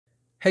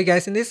Hey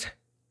guys, in this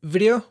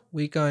video,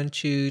 we're going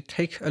to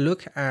take a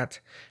look at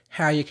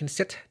how you can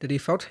set the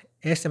default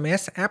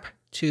SMS app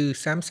to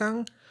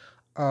Samsung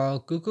or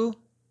Google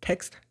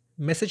text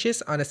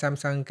messages on the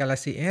Samsung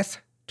Galaxy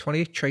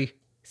S23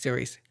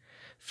 series.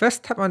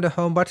 First, tap on the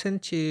home button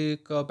to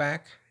go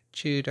back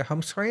to the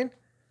home screen.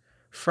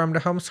 From the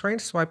home screen,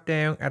 swipe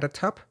down at the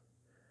top.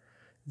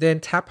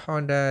 Then tap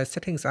on the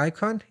settings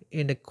icon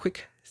in the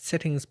quick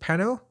settings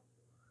panel.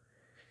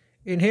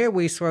 In here,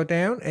 we scroll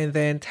down and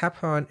then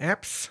tap on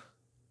apps.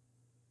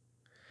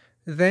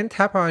 Then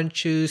tap on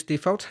choose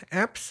default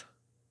apps.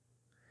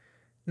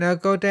 Now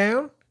go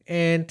down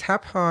and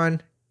tap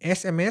on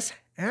SMS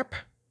app.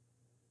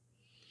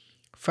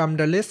 From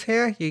the list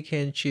here, you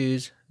can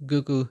choose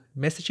Google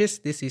Messages.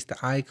 This is the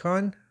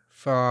icon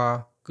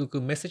for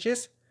Google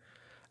Messages.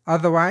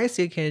 Otherwise,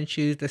 you can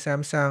choose the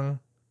Samsung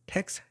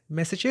text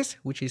messages,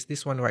 which is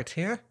this one right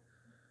here.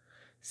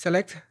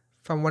 Select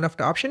from one of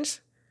the options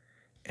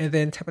and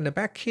then tap on the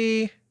back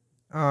key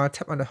or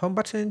tap on the home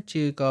button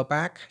to go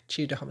back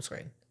to the home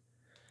screen.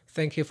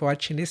 Thank you for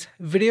watching this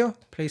video.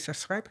 Please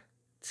subscribe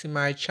to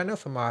my channel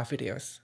for more videos.